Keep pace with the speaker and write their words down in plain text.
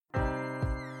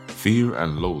Fear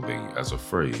and loathing as a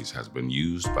phrase has been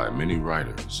used by many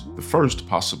writers, the first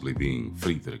possibly being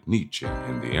Friedrich Nietzsche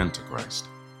in The Antichrist.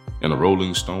 In a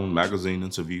Rolling Stone magazine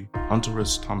interview, Hunter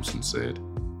S. Thompson said,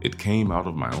 "It came out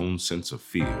of my own sense of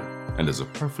fear and is a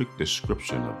perfect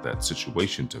description of that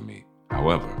situation to me.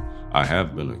 However, I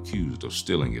have been accused of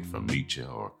stealing it from Nietzsche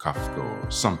or Kafka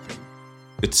or something.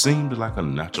 It seemed like a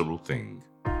natural thing."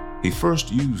 He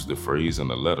first used the phrase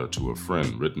in a letter to a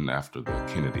friend written after the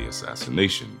Kennedy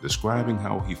assassination, describing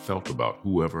how he felt about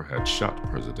whoever had shot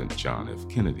President John F.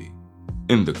 Kennedy.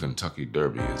 In The Kentucky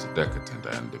Derby is Decadent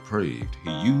and Depraved, he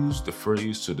used the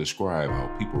phrase to describe how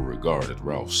people regarded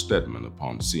Ralph Steadman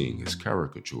upon seeing his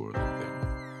caricature of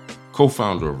them.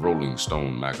 Co-founder of Rolling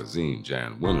Stone magazine,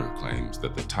 Jan Wenner, claims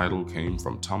that the title came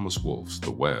from Thomas Wolfe's The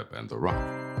Web and the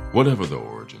Rock. Whatever the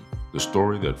origin, the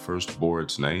story that first bore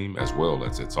its name as well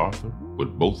as its author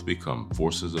would both become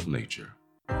forces of nature.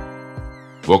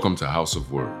 Welcome to House of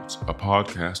Words, a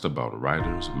podcast about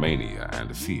writers, mania,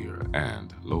 and fear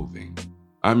and loathing.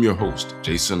 I'm your host,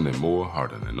 Jason Nemore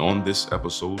Harden, and on this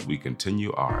episode we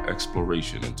continue our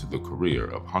exploration into the career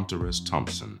of Hunter S.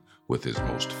 Thompson with his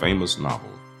most famous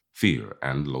novel, Fear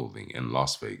and Loathing in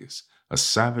Las Vegas, a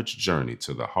savage journey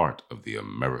to the heart of the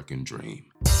American dream.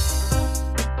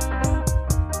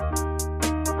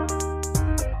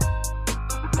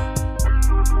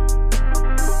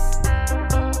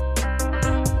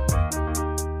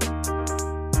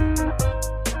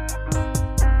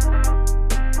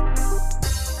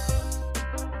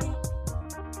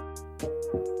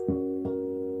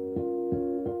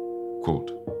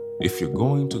 Quote, "If you're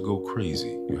going to go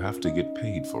crazy, you have to get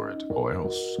paid for it, or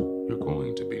else you're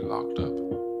going to be locked up."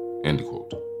 End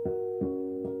quote.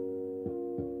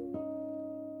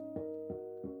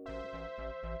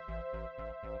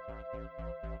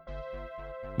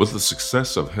 With the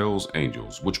success of Hell's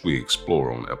Angels, which we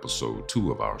explore on episode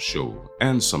 2 of our show,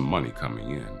 and some money coming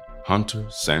in, Hunter,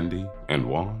 Sandy, and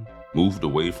Juan moved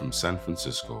away from San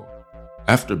Francisco.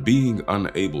 After being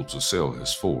unable to sell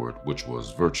his Ford, which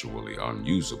was virtually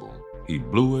unusable, he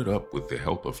blew it up with the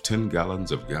help of 10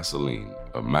 gallons of gasoline,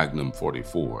 a Magnum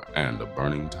 44, and a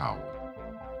burning towel.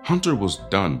 Hunter was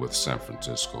done with San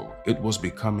Francisco. It was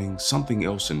becoming something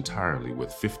else entirely,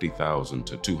 with 50,000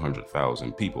 to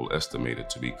 200,000 people estimated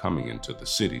to be coming into the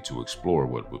city to explore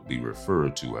what would be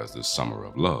referred to as the Summer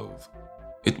of Love.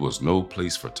 It was no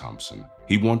place for Thompson.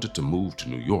 He wanted to move to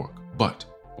New York, but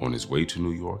on his way to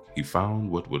New York, he found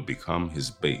what would become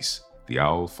his base, the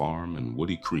Owl Farm in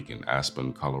Woody Creek in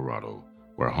Aspen, Colorado,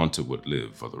 where Hunter would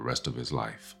live for the rest of his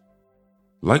life.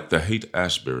 Like the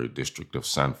Haight-Ashbury district of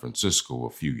San Francisco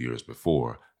a few years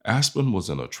before, Aspen was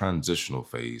in a transitional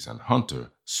phase and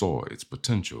Hunter saw its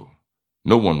potential.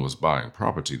 No one was buying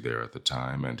property there at the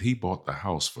time, and he bought the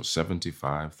house for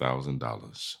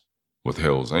 $75,000. With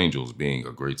Hell's Angels being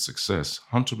a great success,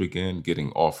 Hunter began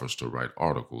getting offers to write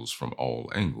articles from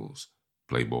all angles.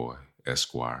 Playboy,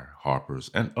 Esquire, Harper's,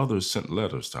 and others sent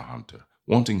letters to Hunter,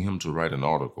 wanting him to write an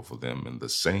article for them in the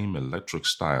same electric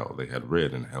style they had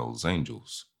read in Hell's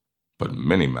Angels. But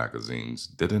many magazines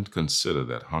didn't consider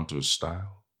that Hunter's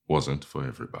style wasn't for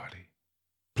everybody.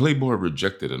 Playboy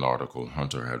rejected an article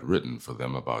Hunter had written for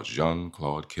them about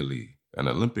Jean-Claude Killy, an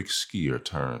Olympic skier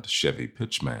turned Chevy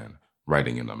pitchman,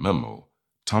 writing in a memo,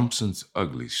 "Thompson's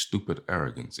ugly, stupid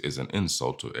arrogance is an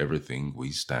insult to everything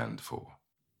we stand for."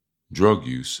 Drug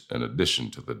use, in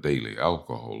addition to the daily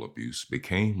alcohol abuse,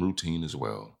 became routine as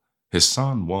well. His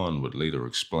son Juan would later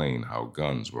explain how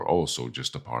guns were also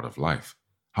just a part of life,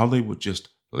 how they would just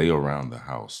lay around the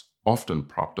house, often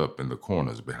propped up in the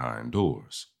corners behind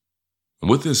doors.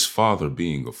 With his father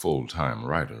being a full-time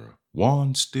writer,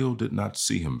 Juan still did not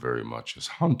see him very much, as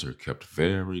Hunter kept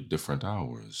very different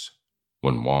hours.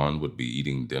 When Juan would be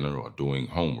eating dinner or doing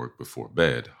homework before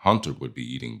bed, Hunter would be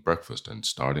eating breakfast and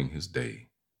starting his day.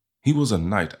 He was a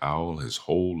night owl his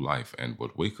whole life and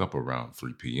would wake up around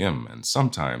 3 p.m. and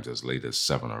sometimes as late as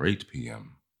 7 or 8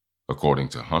 p.m. According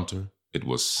to Hunter, it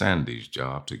was Sandy's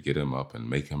job to get him up and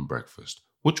make him breakfast,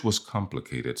 which was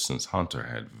complicated since Hunter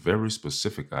had very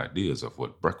specific ideas of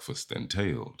what breakfast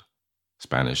entailed.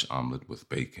 Spanish omelet with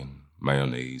bacon,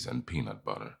 mayonnaise, and peanut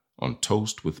butter, on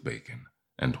toast with bacon,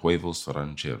 and huevos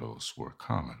rancheros were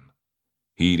common.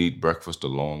 He'd eat breakfast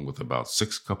along with about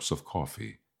 6 cups of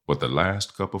coffee. With the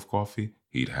last cup of coffee,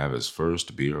 he'd have his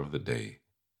first beer of the day.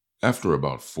 After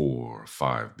about 4 or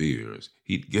 5 beers,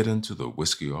 he'd get into the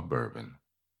whiskey or bourbon.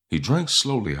 He drank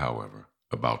slowly, however,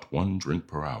 about 1 drink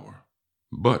per hour.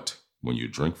 But when you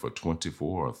drink for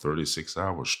 24 or 36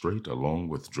 hours straight along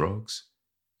with drugs,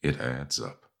 it adds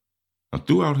up. And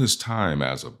throughout his time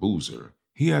as a boozer,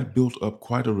 He had built up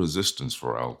quite a resistance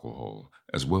for alcohol,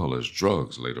 as well as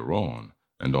drugs later on,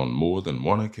 and on more than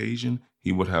one occasion,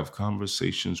 he would have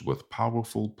conversations with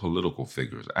powerful political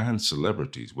figures and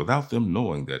celebrities without them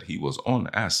knowing that he was on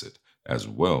acid, as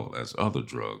well as other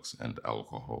drugs and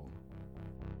alcohol.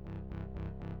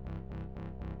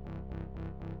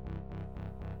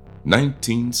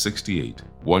 1968,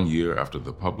 1 year after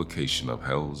the publication of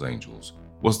Hell's Angels,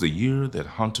 was the year that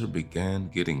Hunter began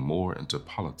getting more into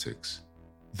politics.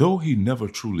 Though he never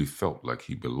truly felt like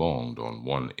he belonged on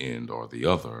one end or the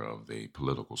other of the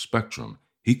political spectrum,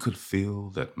 he could feel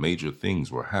that major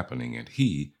things were happening and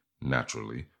he,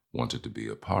 naturally, wanted to be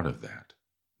a part of that.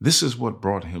 This is what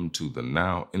brought him to the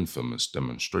now infamous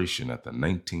demonstration at the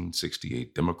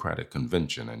 1968 Democratic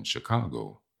Convention in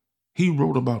Chicago. He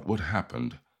wrote about what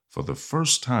happened for the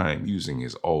first time using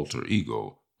his alter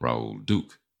ego, Raoul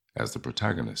Duke, as the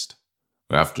protagonist.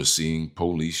 After seeing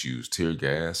police use tear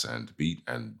gas and beat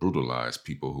and brutalize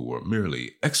people who were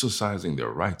merely exercising their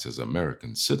rights as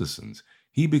American citizens,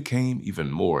 he became even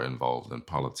more involved in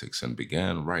politics and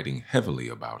began writing heavily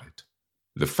about it.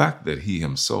 The fact that he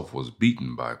himself was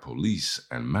beaten by police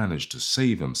and managed to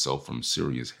save himself from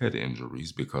serious head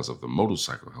injuries because of the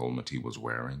motorcycle helmet he was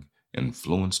wearing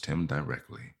influenced him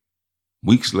directly.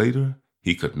 Weeks later,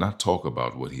 he could not talk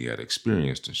about what he had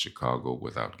experienced in Chicago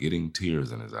without getting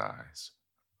tears in his eyes.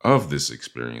 Of this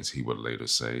experience, he would later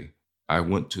say, "I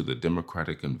went to the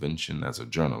Democratic Convention as a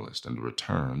journalist and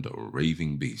returned a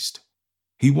raving beast."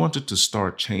 He wanted to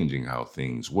start changing how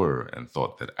things were and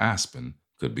thought that Aspen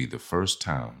could be the first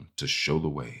town to show the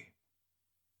way.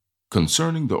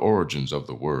 Concerning the origins of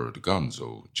the word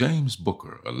gonzo, James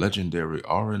Booker, a legendary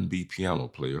R&B piano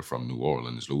player from New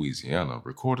Orleans, Louisiana,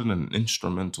 recorded an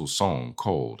instrumental song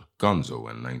called Gonzo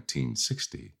in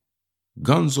 1960.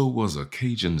 Gonzo was a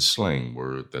Cajun slang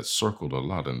word that circled a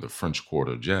lot in the French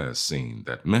Quarter jazz scene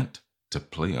that meant to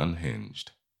play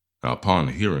unhinged. Now, upon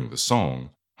hearing the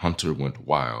song, Hunter went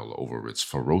wild over its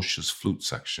ferocious flute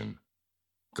section.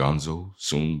 Gonzo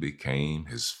soon became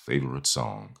his favorite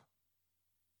song.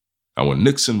 Now, when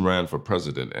Nixon ran for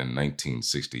president in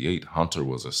 1968, Hunter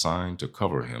was assigned to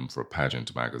cover him for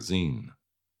Pageant magazine.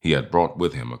 He had brought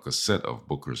with him a cassette of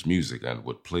Booker's music and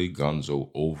would play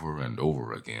Gonzo over and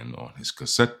over again on his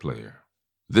cassette player.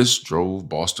 This drove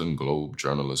Boston Globe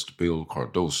journalist Bill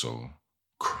Cardoso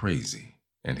crazy,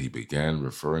 and he began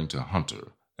referring to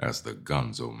Hunter as the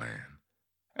Gonzo Man.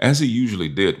 As he usually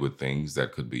did with things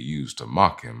that could be used to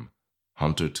mock him,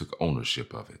 Hunter took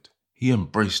ownership of it. He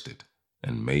embraced it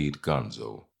and made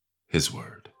Gonzo his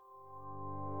word.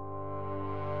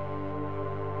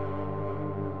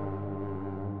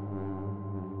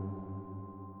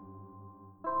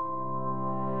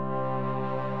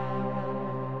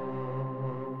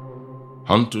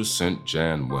 Hunter sent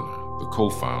Jan Wenner, the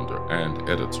co-founder and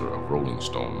editor of Rolling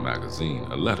Stone magazine,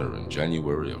 a letter in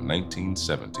January of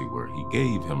 1970 where he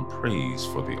gave him praise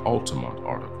for the Altamont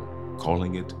article,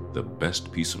 calling it the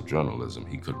best piece of journalism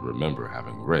he could remember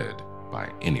having read by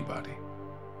anybody.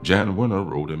 Jan Wenner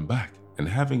wrote him back, and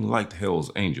having liked Hell's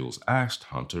Angels, asked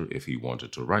Hunter if he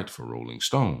wanted to write for Rolling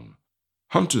Stone.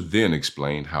 Hunter then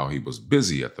explained how he was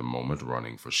busy at the moment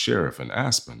running for sheriff in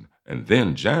Aspen, and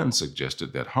then Jan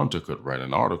suggested that Hunter could write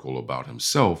an article about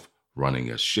himself running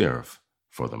as sheriff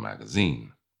for the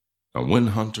magazine. Now, when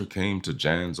Hunter came to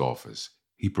Jan's office,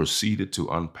 he proceeded to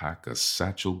unpack a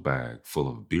satchel bag full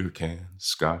of beer cans,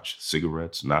 scotch,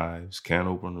 cigarettes, knives, can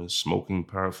openers, smoking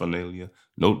paraphernalia,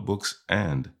 notebooks,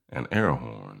 and an air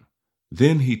horn.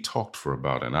 Then he talked for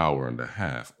about an hour and a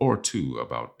half or two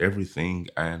about everything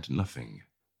and nothing.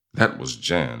 That was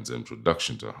Jan's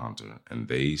introduction to Hunter, and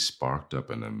they sparked up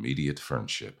an immediate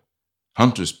friendship.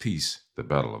 Hunter's piece, The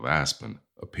Battle of Aspen,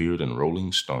 appeared in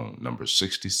Rolling Stone number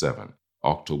 67,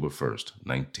 October 1st,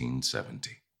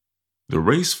 1970. The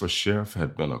race for sheriff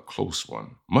had been a close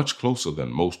one, much closer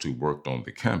than most who worked on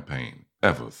the campaign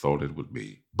ever thought it would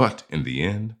be. But in the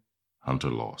end, Hunter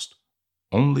lost.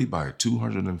 Only by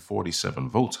 247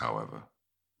 votes, however.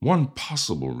 One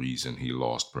possible reason he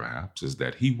lost, perhaps, is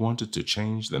that he wanted to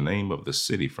change the name of the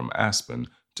city from Aspen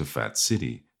to Fat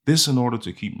City, this in order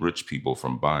to keep rich people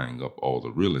from buying up all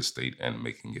the real estate and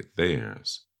making it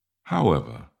theirs.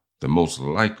 However, the most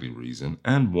likely reason,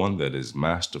 and one that is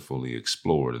masterfully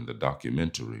explored in the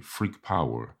documentary Freak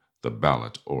Power, The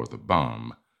Ballot or the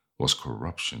Bomb, was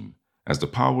corruption, as the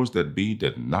powers that be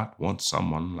did not want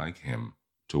someone like him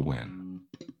to win.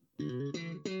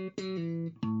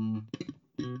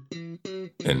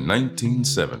 In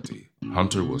 1970,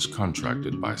 Hunter was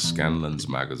contracted by Scanlan's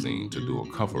magazine to do a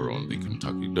cover on the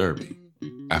Kentucky Derby.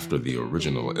 After the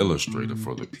original illustrator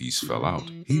for the piece fell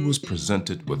out, he was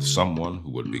presented with someone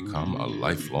who would become a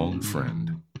lifelong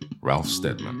friend, Ralph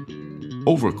Steadman.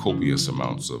 Over copious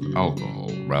amounts of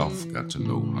alcohol, Ralph got to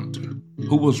know Hunter,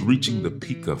 who was reaching the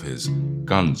peak of his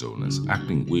gonzo-ness,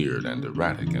 acting weird and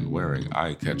erratic and wearing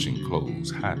eye-catching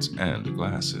clothes, hats, and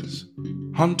glasses.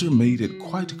 Hunter made it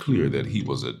quite clear that he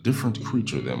was a different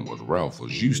creature than what Ralph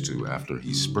was used to after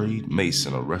he sprayed mace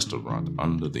in a restaurant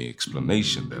under the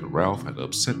explanation that Ralph had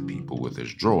upset people with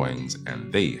his drawings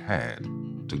and they had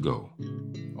to go.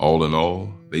 All in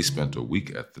all, they spent a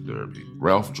week at the Derby,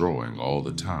 Ralph drawing all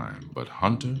the time, but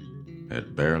Hunter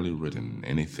had barely written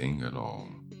anything at all.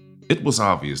 It was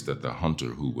obvious that the Hunter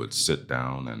who would sit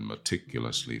down and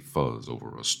meticulously fuzz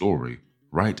over a story,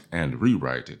 write and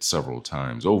rewrite it several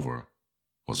times over,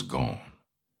 was gone.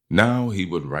 Now he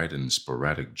would write in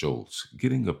sporadic jolts,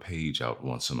 getting a page out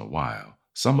once in a while,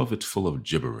 some of it full of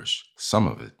gibberish, some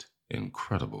of it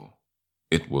incredible.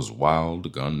 It was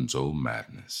wild gonzo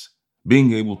madness.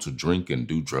 Being able to drink and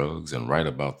do drugs and write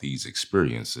about these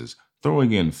experiences,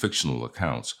 throwing in fictional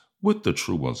accounts, with the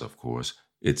true ones of course,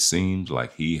 it seemed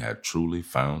like he had truly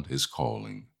found his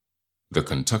calling. The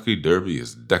Kentucky Derby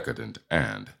is decadent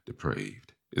and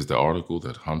depraved, is the article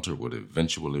that Hunter would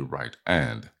eventually write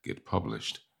and get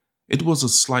published. It was a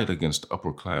slight against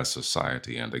upper-class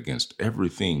society and against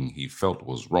everything he felt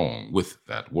was wrong with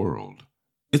that world.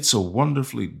 It's a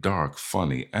wonderfully dark,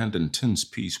 funny, and intense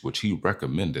piece which he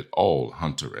recommended all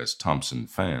Hunter S. Thompson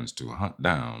fans to hunt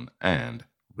down and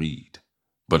read.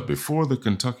 But before the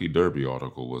Kentucky Derby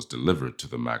article was delivered to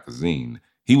the magazine,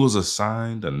 he was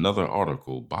assigned another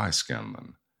article by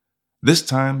Scanlon. This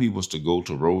time he was to go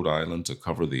to Rhode Island to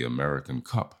cover the American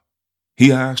Cup.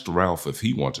 He asked Ralph if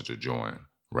he wanted to join.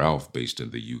 Ralph, based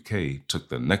in the UK, took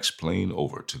the next plane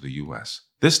over to the US.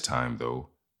 This time, though,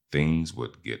 things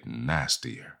would get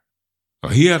nastier.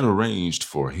 He had arranged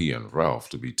for he and Ralph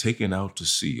to be taken out to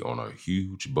sea on a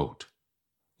huge boat.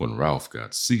 When Ralph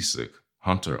got seasick,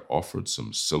 Hunter offered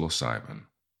some psilocybin.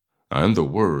 In the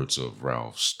words of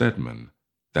Ralph Steadman,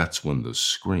 that's when the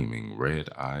screaming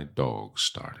red-eyed dog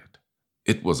started.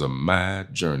 It was a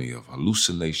mad journey of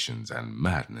hallucinations and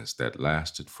madness that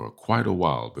lasted for quite a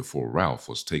while before Ralph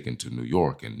was taken to New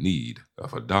York in need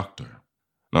of a doctor.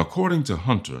 Now, according to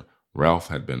Hunter, Ralph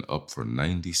had been up for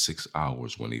 96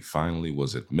 hours when he finally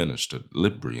was administered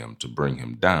Librium to bring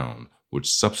him down,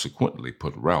 which subsequently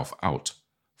put Ralph out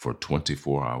for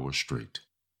 24 hours straight.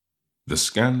 The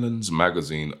Scanlon's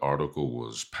magazine article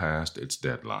was past its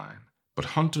deadline, but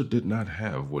Hunter did not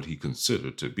have what he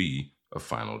considered to be a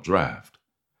final draft.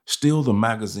 Still, the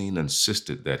magazine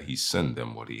insisted that he send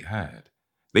them what he had.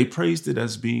 They praised it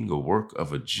as being a work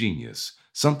of a genius,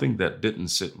 something that didn't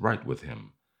sit right with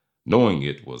him. Knowing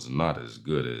it was not as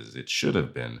good as it should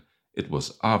have been, it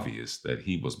was obvious that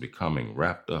he was becoming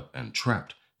wrapped up and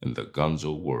trapped in the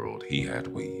gonzo world he had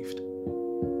weaved.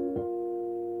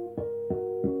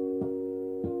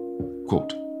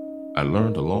 Quote, I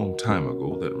learned a long time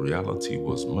ago that reality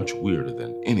was much weirder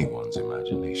than anyone's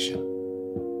imagination.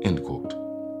 End quote.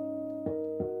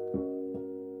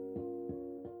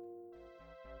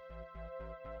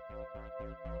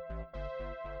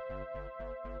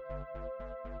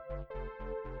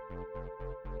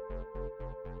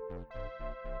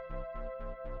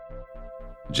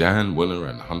 Jan Wenner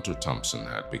and Hunter Thompson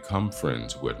had become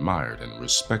friends who admired and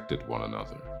respected one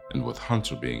another, and with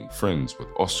Hunter being friends with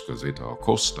Oscar Zeta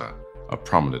Acosta, a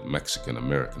prominent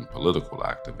Mexican-American political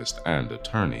activist and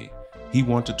attorney, he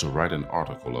wanted to write an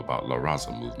article about La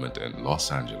Raza movement in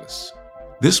Los Angeles.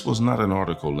 This was not an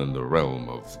article in the realm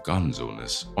of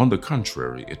gonzo-ness. On the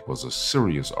contrary, it was a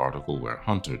serious article where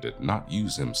Hunter did not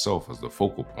use himself as the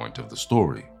focal point of the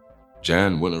story.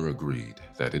 Jan Wenner agreed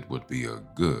that it would be a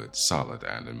good, solid,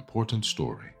 and important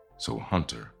story, so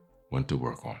Hunter went to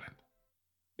work on it.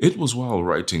 It was while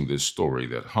writing this story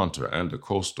that Hunter and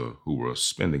Acosta, who were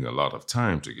spending a lot of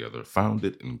time together, found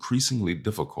it increasingly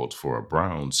difficult for a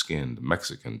brown-skinned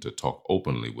Mexican to talk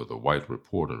openly with a white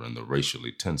reporter in the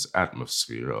racially tense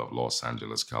atmosphere of Los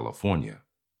Angeles, California.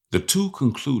 The two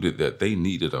concluded that they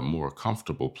needed a more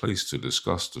comfortable place to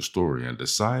discuss the story and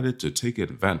decided to take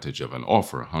advantage of an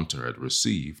offer Hunter had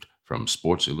received from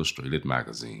Sports Illustrated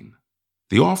magazine.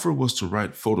 The offer was to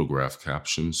write photograph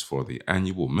captions for the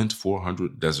annual Mint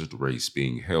 400 Desert Race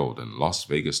being held in Las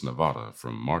Vegas, Nevada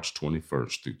from March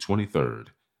 21st through 23rd,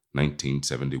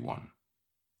 1971.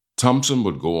 Thompson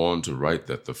would go on to write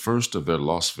that the first of their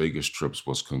Las Vegas trips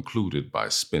was concluded by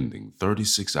spending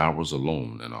 36 hours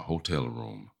alone in a hotel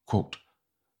room, quote,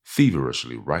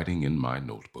 feverishly writing in my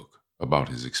notebook about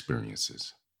his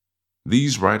experiences.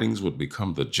 These writings would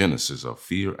become the genesis of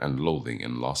Fear and Loathing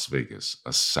in Las Vegas,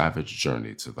 a savage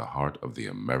journey to the heart of the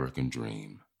American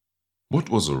dream. What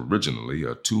was originally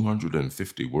a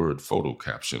 250-word photo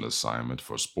caption assignment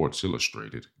for Sports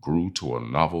Illustrated grew to a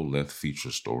novel-length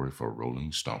feature story for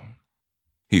Rolling Stone.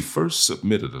 He first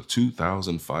submitted a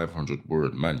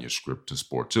 2,500-word manuscript to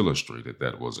Sports Illustrated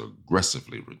that was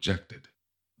aggressively rejected.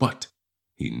 But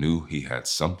he knew he had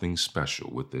something special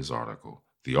with this article.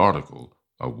 The article,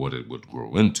 or what it would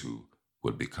grow into,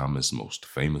 would become his most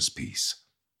famous piece.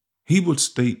 He would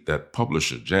state that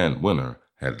publisher Jan Wenner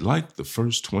had liked the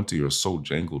first 20 or so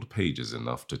jangled pages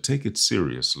enough to take it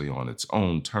seriously on its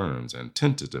own terms and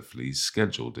tentatively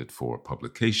scheduled it for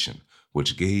publication,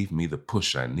 which gave me the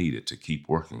push I needed to keep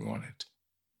working on it.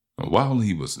 While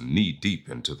he was knee-deep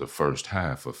into the first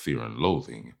half of Fear and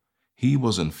Loathing, he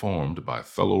was informed by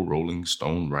fellow Rolling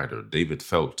Stone writer David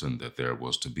Felton that there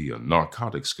was to be a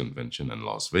narcotics convention in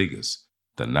Las Vegas,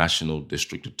 the National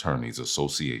District Attorneys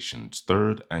Association's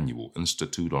third annual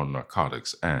Institute on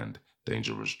Narcotics and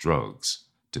Dangerous Drugs,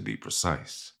 to be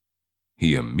precise.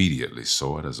 He immediately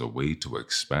saw it as a way to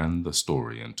expand the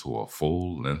story into a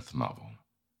full-length novel.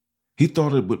 He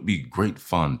thought it would be great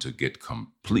fun to get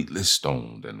completely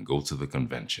stoned and go to the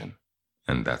convention,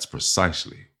 and that's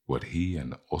precisely what he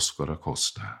and Oscar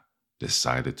Acosta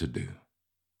decided to do.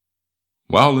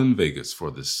 While in Vegas for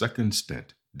this second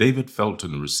stint, David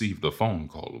Felton received a phone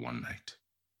call one night.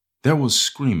 There was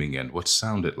screaming and what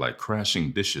sounded like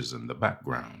crashing dishes in the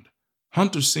background.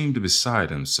 Hunter seemed beside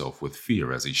himself with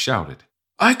fear as he shouted,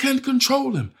 "I can't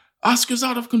control him! Oscar's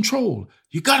out of control!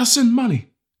 You gotta send money!"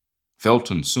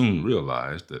 Felton soon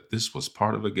realized that this was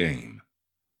part of a game.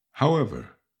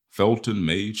 However, Felton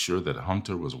made sure that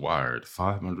Hunter was wired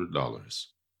 $500.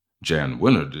 Jan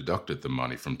Wenner deducted the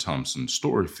money from Thompson's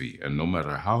story fee, and no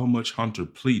matter how much Hunter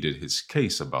pleaded his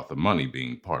case about the money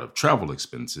being part of travel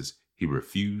expenses, he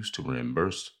refused to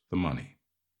reimburse the money.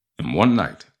 And one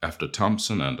night, after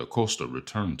Thompson and Acosta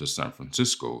returned to San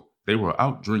Francisco, they were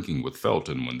out drinking with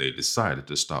Felton when they decided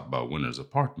to stop by Wenner's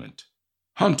apartment.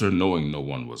 Hunter, knowing no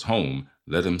one was home,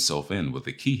 let himself in with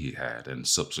the key he had and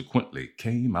subsequently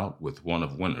came out with one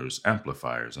of Wenner's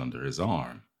amplifiers under his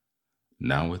arm.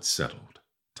 "Now it's settled,"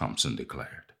 Thompson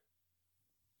declared.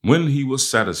 When he was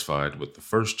satisfied with the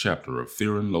first chapter of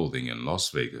Fear and Loathing in Las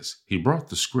Vegas, he brought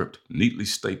the script, neatly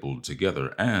stapled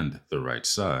together and the right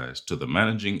size, to the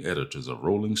managing editors of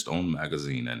Rolling Stone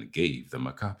magazine and gave them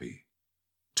a copy.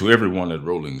 To everyone at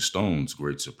Rolling Stone's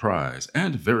great surprise,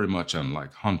 and very much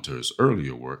unlike Hunter's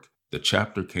earlier work, the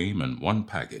chapter came in one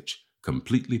package,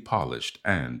 completely polished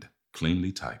and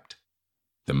cleanly typed.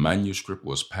 The manuscript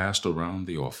was passed around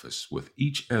the office, with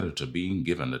each editor being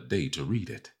given a day to read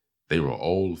it. They were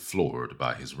all floored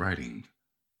by his writing.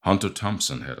 Hunter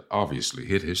Thompson had obviously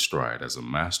hit his stride as a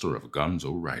master of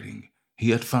gonzo writing.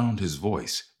 He had found his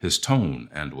voice, his tone,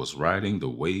 and was riding the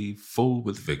wave full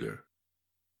with vigor.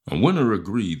 Wenner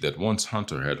agreed that once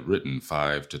Hunter had written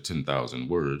 5,000 to 10,000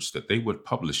 words, that they would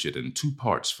publish it in 2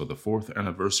 parts for the 4th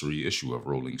anniversary issue of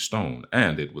Rolling Stone,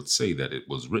 and it would say that it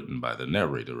was written by the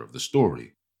narrator of the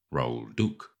story, Raoul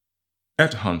Duke.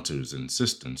 At Hunter's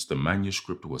insistence, the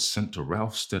manuscript was sent to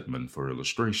Ralph Steadman for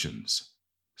illustrations.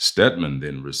 Steadman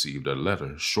then received a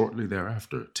letter shortly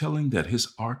thereafter telling that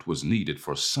his art was needed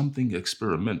for something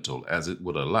experimental, as it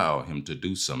would allow him to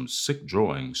do some sick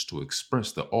drawings to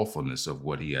express the awfulness of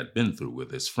what he had been through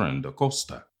with his friend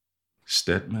Acosta.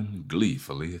 Steadman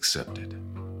gleefully accepted.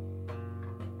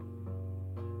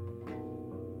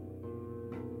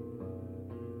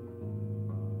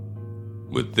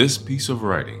 With this piece of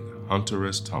writing, Hunter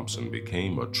S. Thompson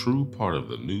became a true part of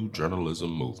the new journalism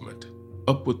movement,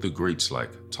 up with the greats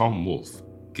like Tom Wolfe,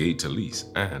 Gay Talese,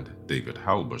 and David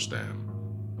Halberstam.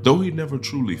 Though he never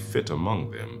truly fit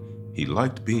among them, he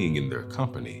liked being in their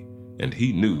company, and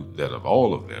he knew that of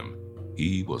all of them,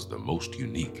 he was the most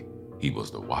unique. He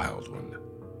was the wild one,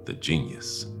 the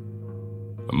genius.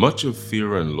 Much of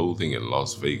Fear and Loathing in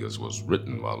Las Vegas was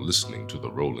written while listening to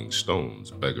the Rolling Stones'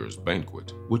 Beggar's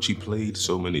Banquet, which he played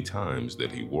so many times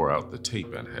that he wore out the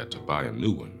tape and had to buy a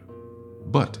new one.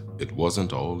 But it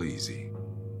wasn't all easy.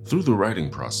 Through the writing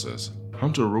process,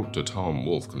 Hunter wrote to Tom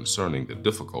Wolfe concerning the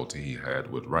difficulty he had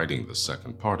with writing the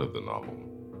second part of the novel.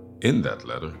 In that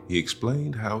letter, he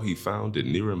explained how he found it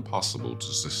near impossible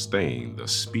to sustain the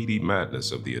speedy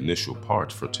madness of the initial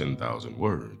part for 10,000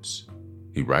 words.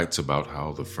 He writes about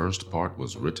how the first part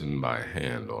was written by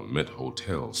hand on Mint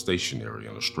Hotel stationery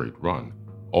in a straight run,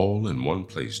 all in one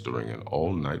place during an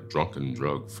all-night drunken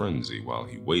drug frenzy while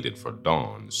he waited for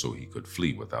dawn so he could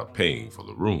flee without paying for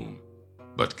the room.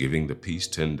 But giving the piece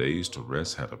 10 days to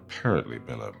rest had apparently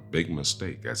been a big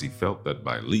mistake, as he felt that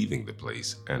by leaving the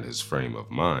place and his frame of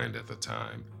mind at the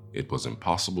time, it was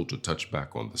impossible to touch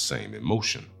back on the same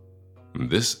emotion.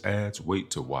 This adds weight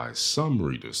to why some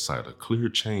readers cite a clear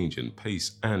change in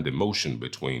pace and emotion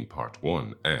between Part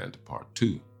 1 and Part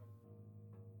 2.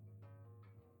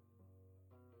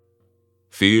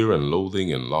 Fear and Loathing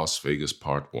in Las Vegas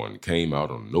Part 1 came out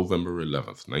on November 11,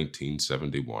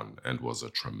 1971, and was a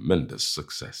tremendous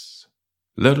success.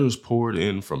 Letters poured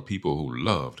in from people who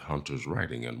loved Hunter's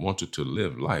writing and wanted to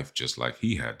live life just like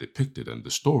he had depicted in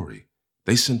the story.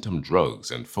 They sent him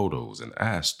drugs and photos and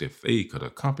asked if they could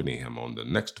accompany him on the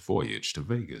next voyage to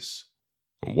Vegas.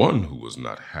 One who was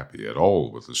not happy at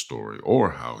all with the story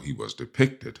or how he was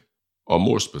depicted, or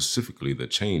more specifically the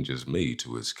changes made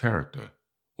to his character,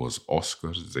 was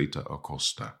Oscar Zeta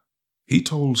Acosta. He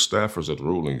told staffers at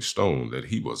Rolling Stone that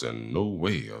he was in no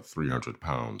way a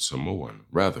 300-pound Samoan.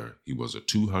 Rather, he was a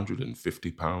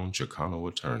 250-pound Chicano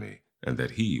attorney, and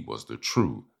that he was the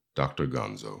true Dr.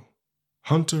 Gonzo.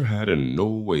 Hunter had in no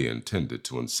way intended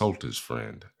to insult his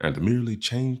friend, and merely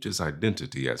changed his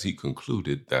identity as he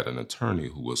concluded that an attorney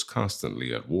who was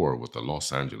constantly at war with the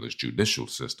Los Angeles judicial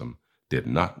system did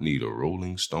not need a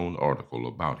Rolling Stone article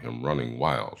about him running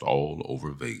wild all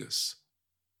over Vegas.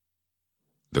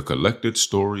 The collected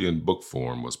story in book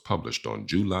form was published on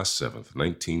July 7,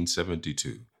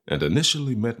 1972, and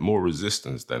initially met more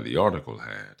resistance than the article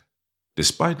had.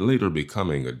 Despite later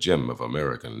becoming a gem of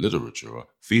American literature,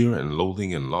 Fear and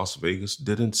Loathing in Las Vegas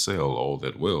didn't sell all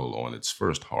that well on its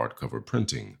first hardcover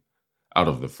printing. Out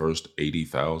of the first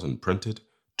 80,000 printed,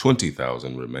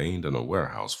 20,000 remained in a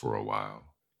warehouse for a while.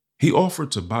 He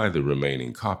offered to buy the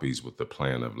remaining copies with the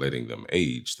plan of letting them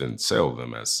age, then sell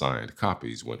them as signed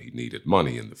copies when he needed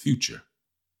money in the future.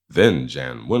 Then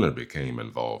Jan Winter became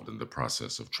involved in the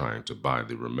process of trying to buy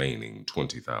the remaining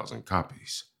 20,000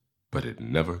 copies, but it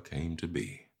never came to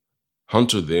be.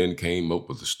 Hunter then came up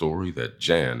with the story that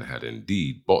Jan had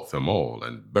indeed bought them all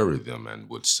and buried them and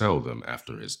would sell them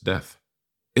after his death.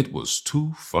 It was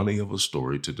too funny of a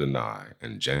story to deny,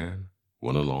 and Jan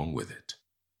went along with it.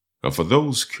 Now, for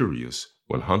those curious,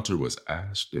 when Hunter was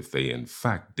asked if they in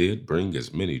fact did bring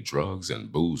as many drugs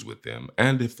and booze with them,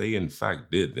 and if they in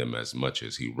fact did them as much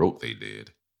as he wrote they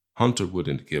did, Hunter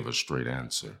wouldn't give a straight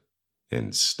answer.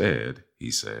 Instead,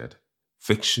 he said,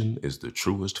 "Fiction is the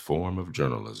truest form of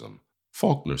journalism."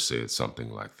 Faulkner said something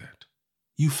like that.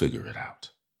 You figure it out.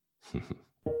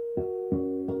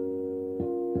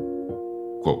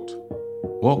 Quote,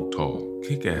 "Walk tall,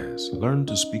 kick ass, learn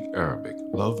to speak Arabic,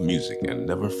 love music, and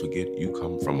never forget you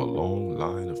come from a long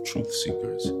line of truth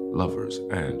seekers, lovers,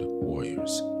 and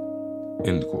warriors."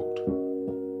 End quote.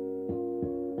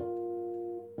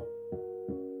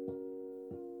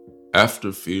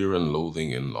 After Fear and Loathing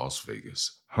in Las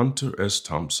Vegas, Hunter S.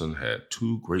 Thompson had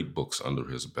 2 great books under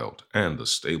his belt and a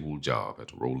stable job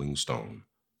at Rolling Stone.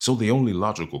 So the only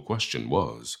logical question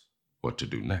was, what to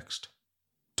do next?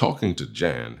 Talking to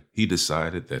Jan, he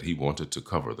decided that he wanted to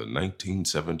cover the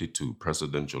 1972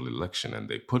 presidential election, and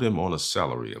they put him on a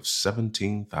salary of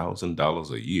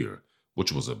 $17,000 a year,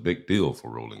 which was a big deal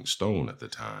for Rolling Stone at the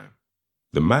time.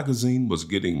 The magazine was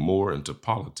getting more into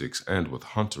politics, and with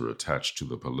Hunter attached to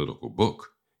the political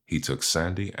book, he took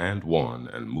Sandy and Juan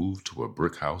and moved to a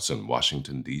brick house in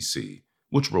Washington, D.C.,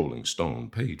 which Rolling Stone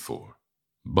paid for.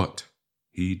 But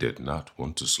he did not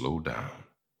want to slow down.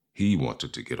 He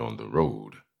wanted to get on the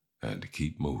road and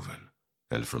keep moving,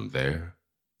 and from there,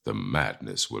 the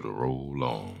madness would roll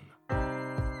on.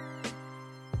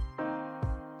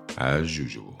 As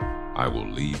usual, I will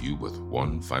leave you with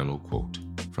one final quote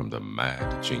from the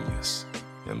mad genius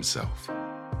himself.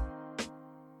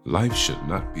 Life should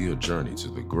not be a journey to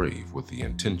the grave with the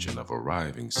intention of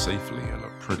arriving safely in a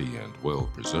pretty and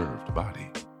well-preserved body,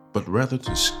 but rather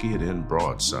to skid in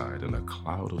broadside in a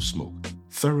cloud of smoke,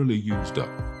 thoroughly used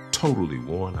up, totally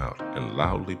worn out, and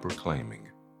loudly proclaiming,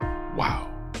 "Wow,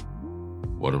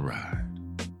 what a ride."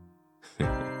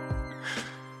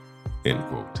 End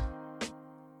quote.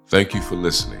 Thank you for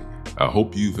listening. I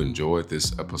hope you've enjoyed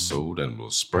this episode and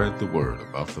will spread the word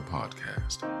about the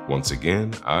podcast. Once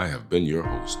again, I have been your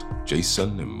host,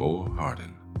 Jason Moore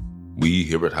Harden. We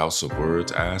here at House of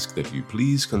Words ask that you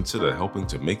please consider helping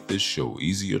to make this show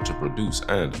easier to produce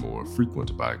and more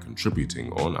frequent by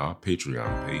contributing on our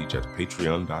Patreon page at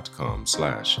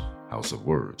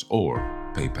patreon.com/houseofwords or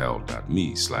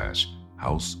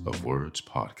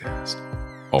paypal.me/houseofwordspodcast.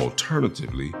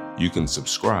 Alternatively, you can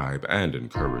subscribe and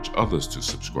encourage others to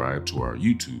subscribe to our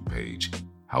YouTube page,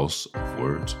 House of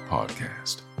Words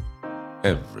Podcast.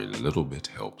 Every little bit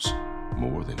helps,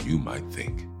 more than you might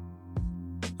think.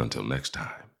 Until next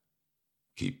time,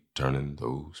 Keep turning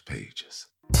those pages.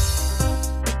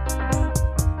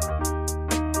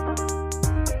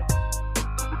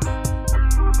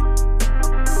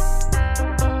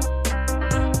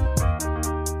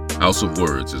 House of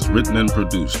Words is written and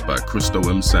produced by Cristo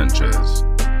M. Sanchez,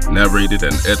 narrated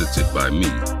and edited by me,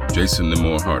 Jason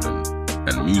Nemore Hardin,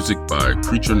 and music by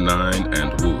Creature 9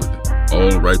 and Wood.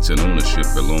 All rights and ownership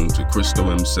belong to Cristo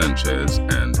M. Sanchez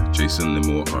and Jason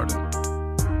Nemore Hardin.